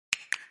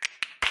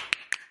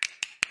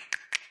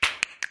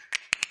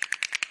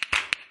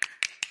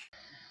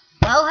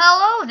Well,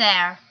 hello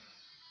there.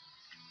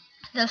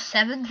 The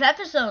 7th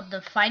episode,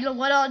 the final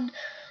one on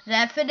the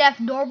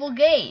FNF normal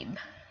game.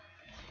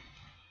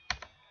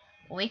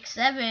 Week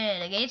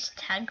 7 against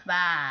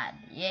Tankman.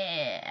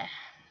 Yeah.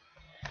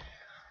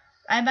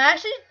 I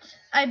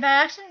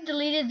actually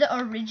deleted the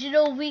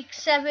original week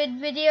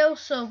 7 video,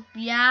 so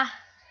yeah.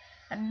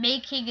 I'm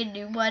making a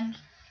new one,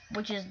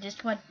 which is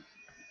this one.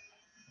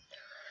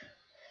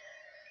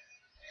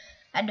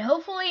 And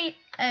hopefully,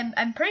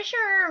 I'm pretty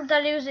sure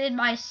that it was in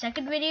my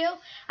second video.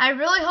 I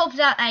really hope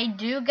that I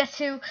do get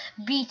to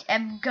beat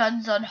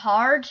Guns on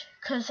hard,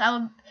 because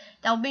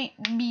that'll make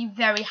me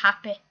very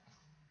happy.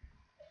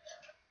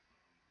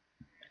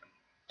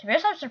 To be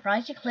honest, I'm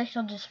surprised you clicked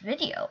on this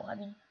video. I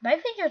mean, my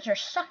videos are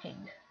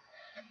sucking.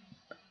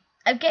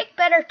 I'm getting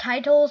better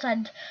titles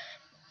and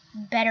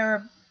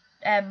better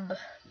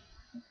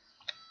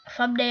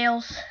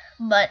thumbnails,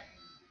 but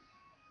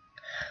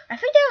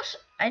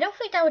I don't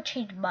think that would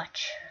change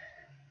much.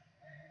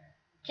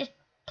 Just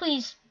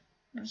please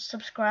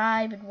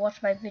subscribe and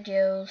watch my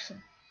videos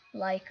and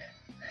like,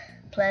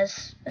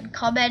 please, and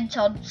comment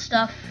on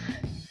stuff.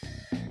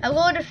 I'm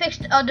going to fix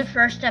on the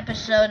first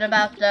episode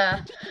about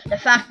the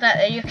fact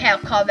that you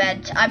can't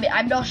comment. I mean,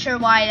 I'm not sure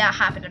why that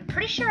happened. I'm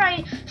pretty sure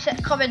I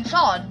set comments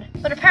on,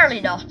 but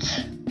apparently not.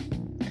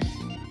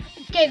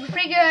 Game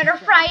figure on a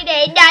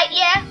Friday night,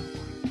 yeah?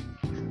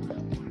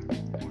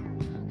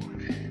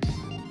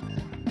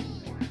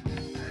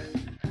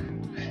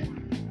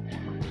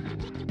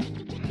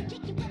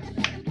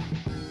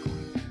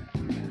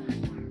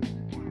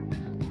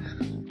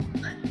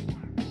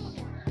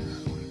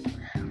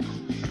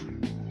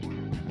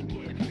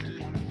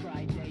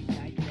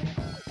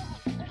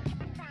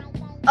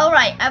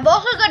 Alright, I'm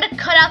also gonna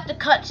cut out the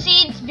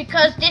cutscenes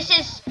because this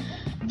is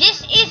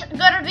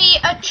gonna be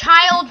a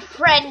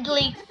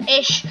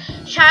child-friendly-ish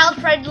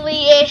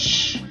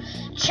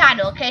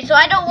channel, okay? So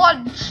I don't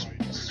want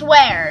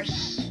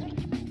swears.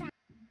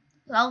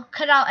 I'll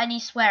cut out any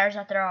swears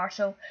that there are,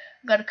 so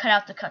I'm gonna cut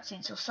out the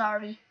cutscenes, so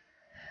sorry.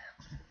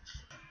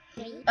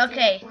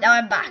 Okay, now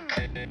I'm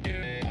back.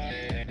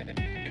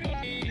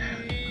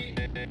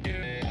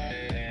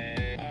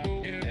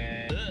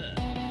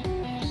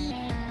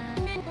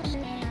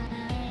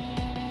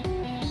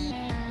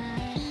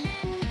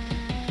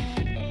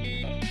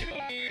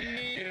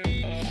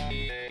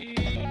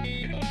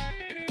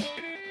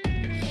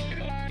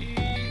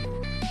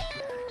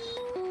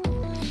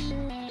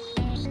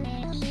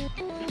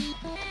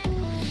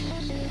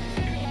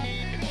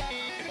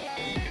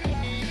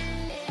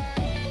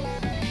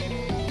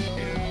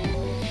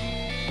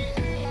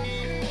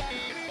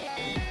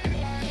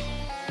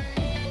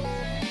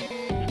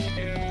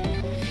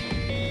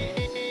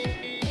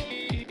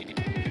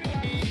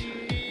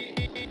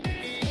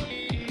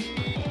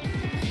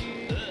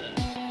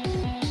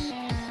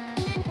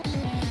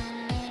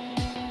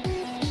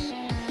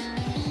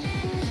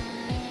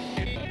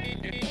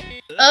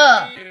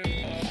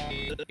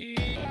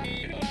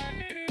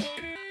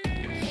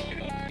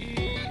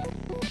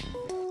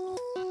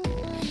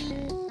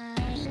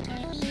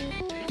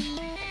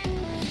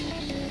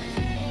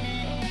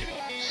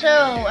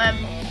 So,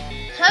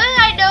 something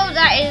I know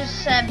that is,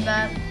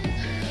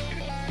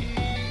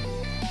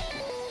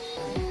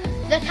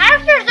 the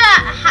characters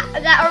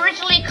that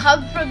originally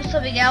come from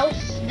something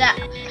else that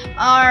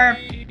are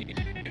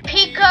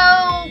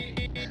Pico,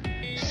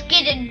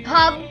 Skid and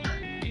Pump,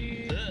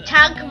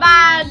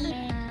 Tankman,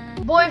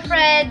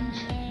 Boyfriend.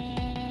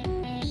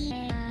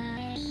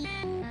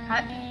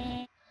 What?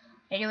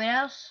 Anyone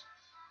else?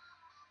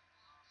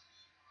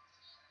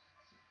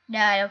 No,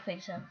 I don't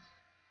think so.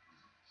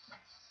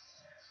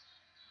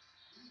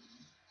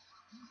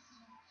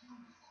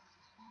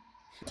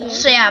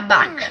 So yeah, I'm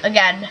back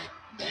again.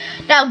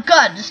 Now,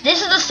 Guns.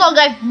 This is a song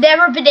I've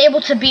never been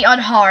able to beat on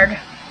hard.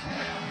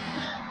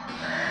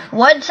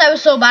 Once I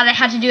was so bad I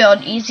had to do it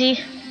on easy.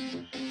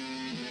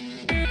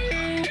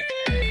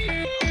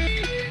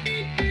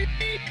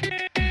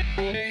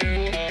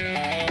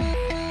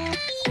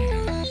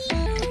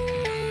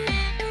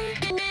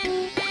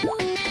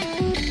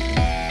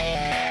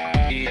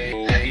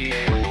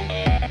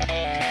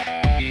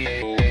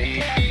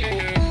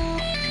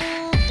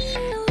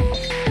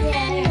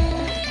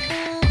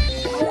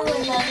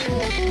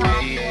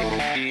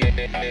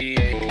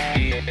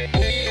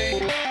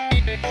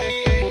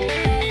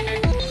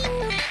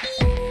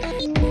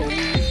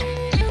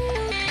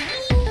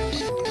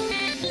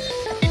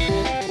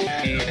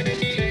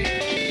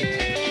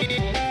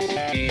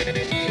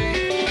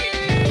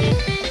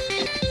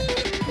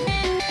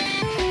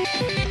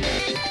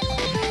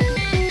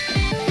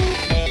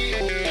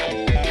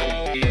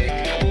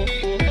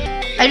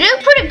 I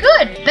did pretty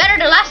good, better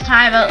than last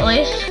time at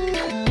least.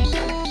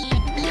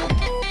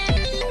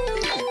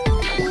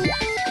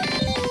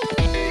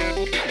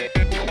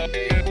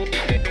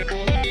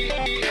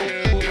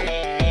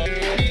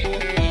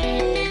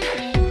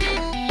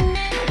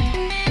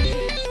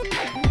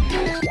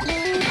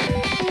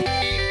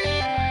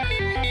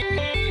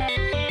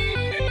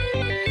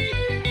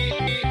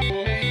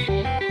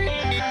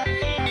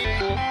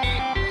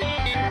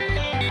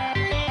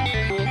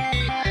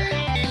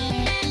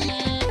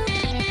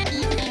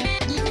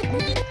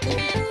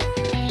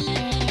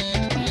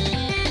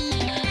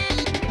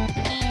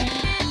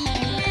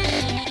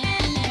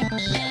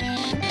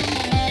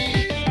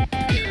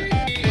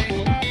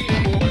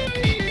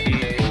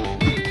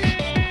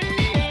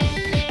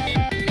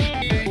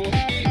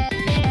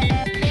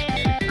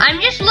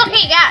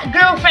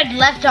 my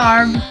left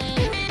arm.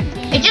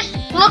 It just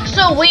looks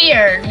so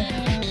weird.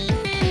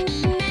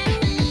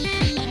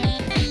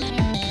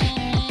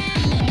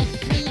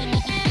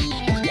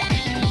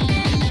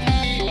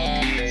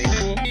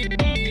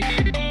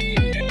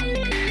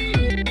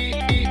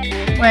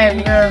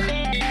 Wait,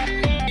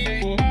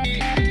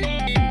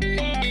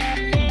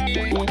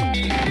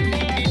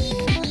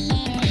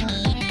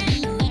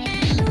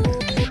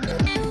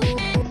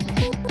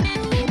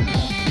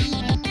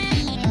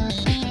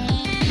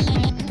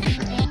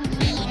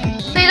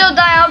 please don't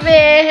die on me.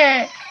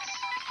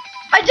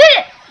 I did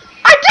it!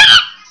 I did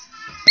it!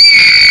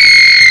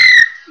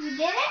 You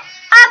did it?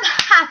 I'm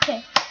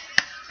happy.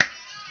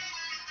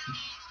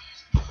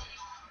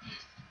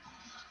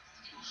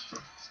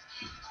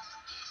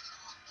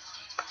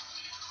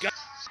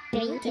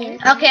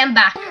 Okay, I'm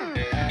back.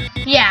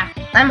 Yeah,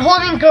 I'm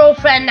holding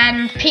girlfriend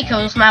and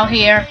Pico's now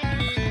here.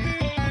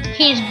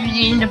 He's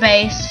in the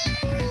base.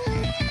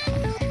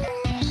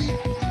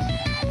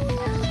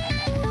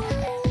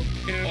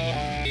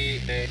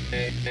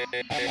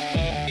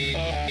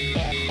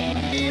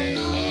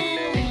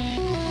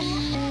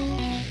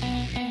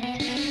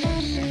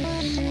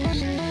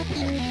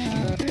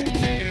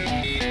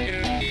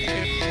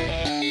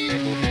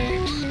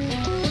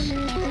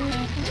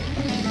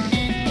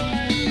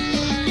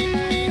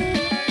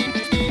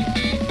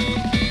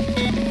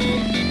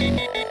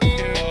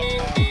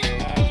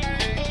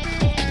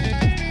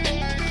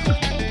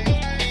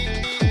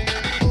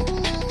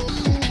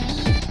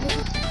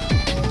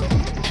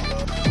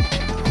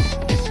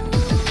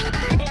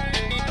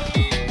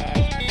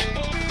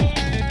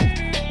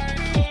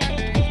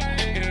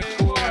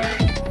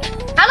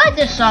 I like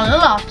this song a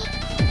lot.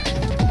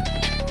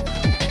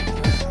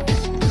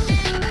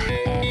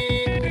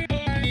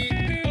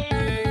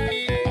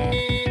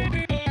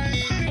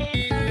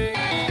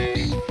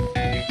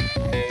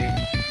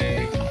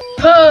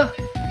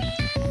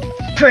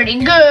 Pretty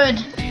good.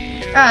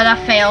 Oh,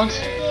 that failed.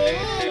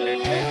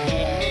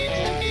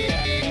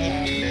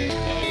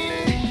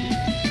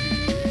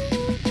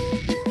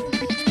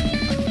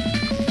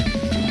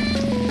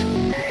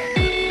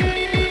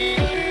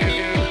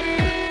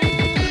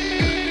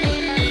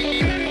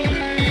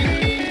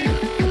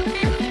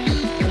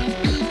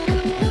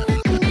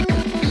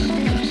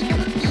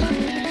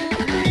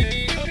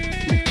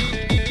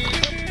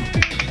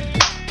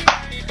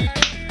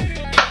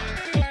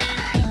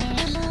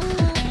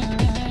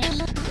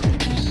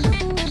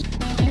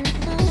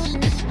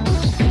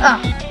 Oh,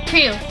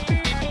 phew.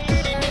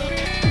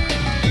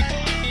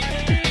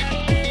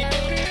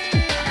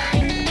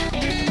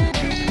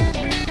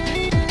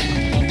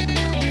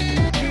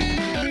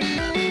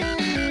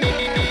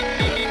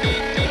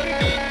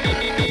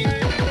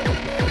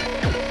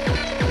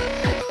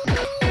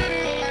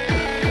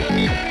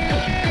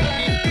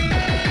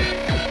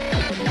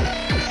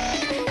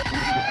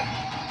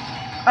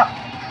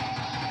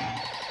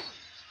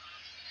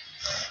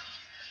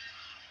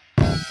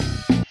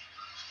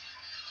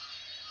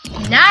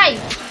 Nice!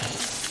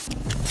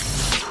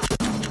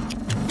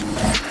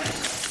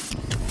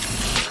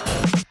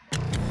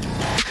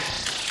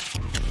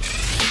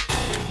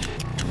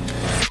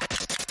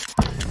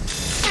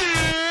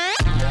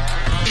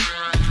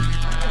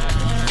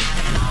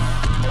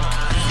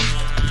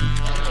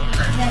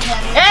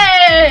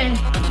 Hey!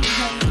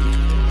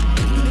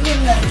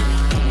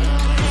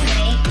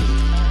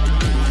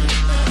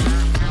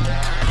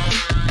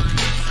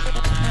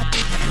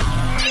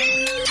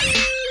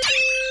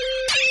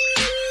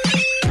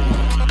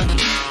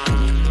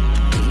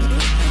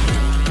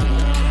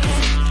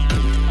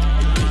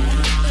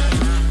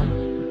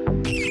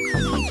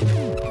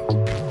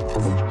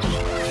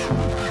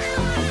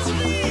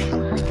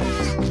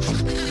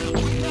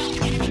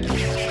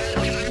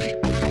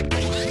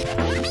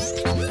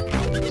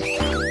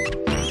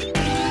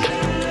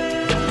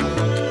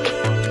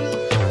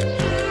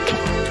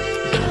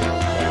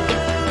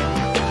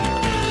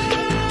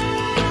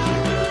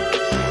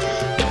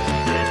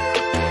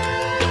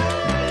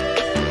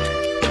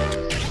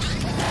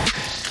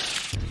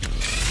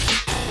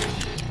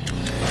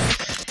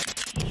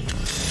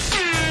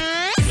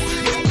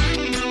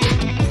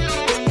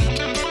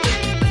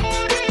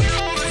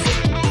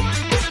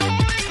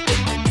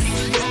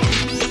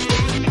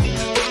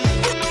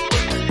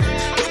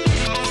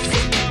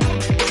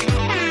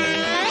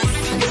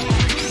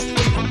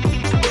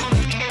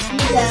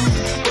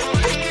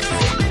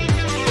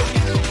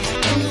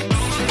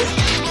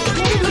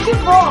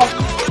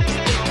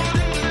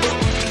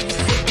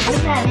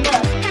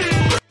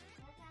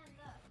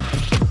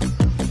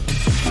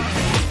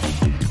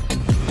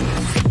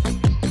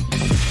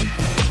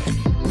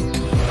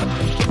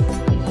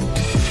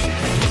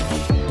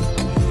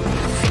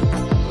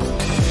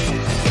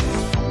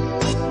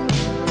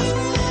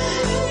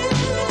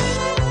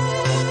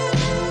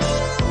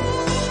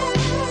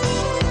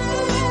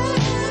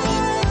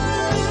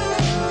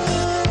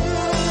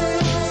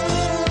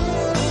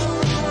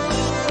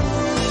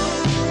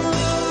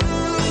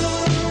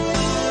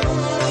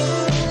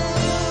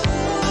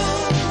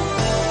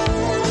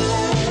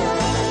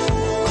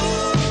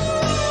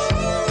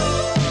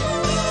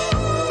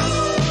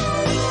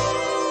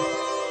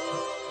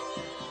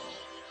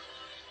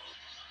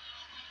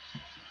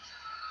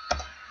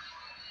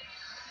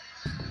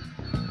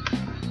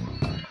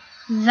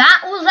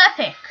 That was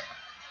epic.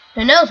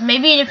 Who knows,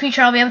 maybe in the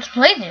future I'll be able to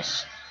play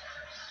this.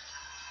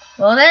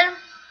 Well then,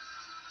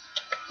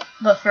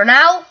 but for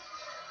now,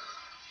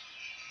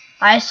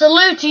 I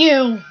salute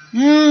you.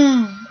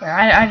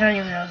 I don't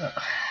even know that.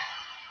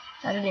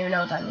 I don't even know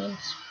what that means.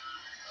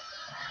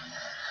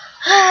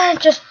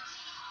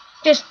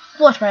 Just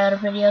watch my other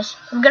videos.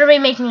 I'm gonna be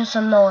making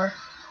some more.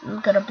 I'm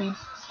gonna be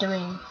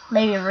doing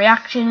maybe a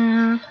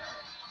reaction.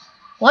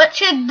 What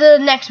should the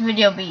next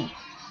video be?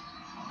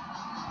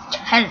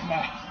 Tell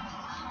me.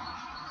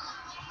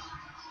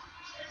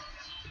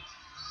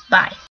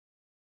 Bye.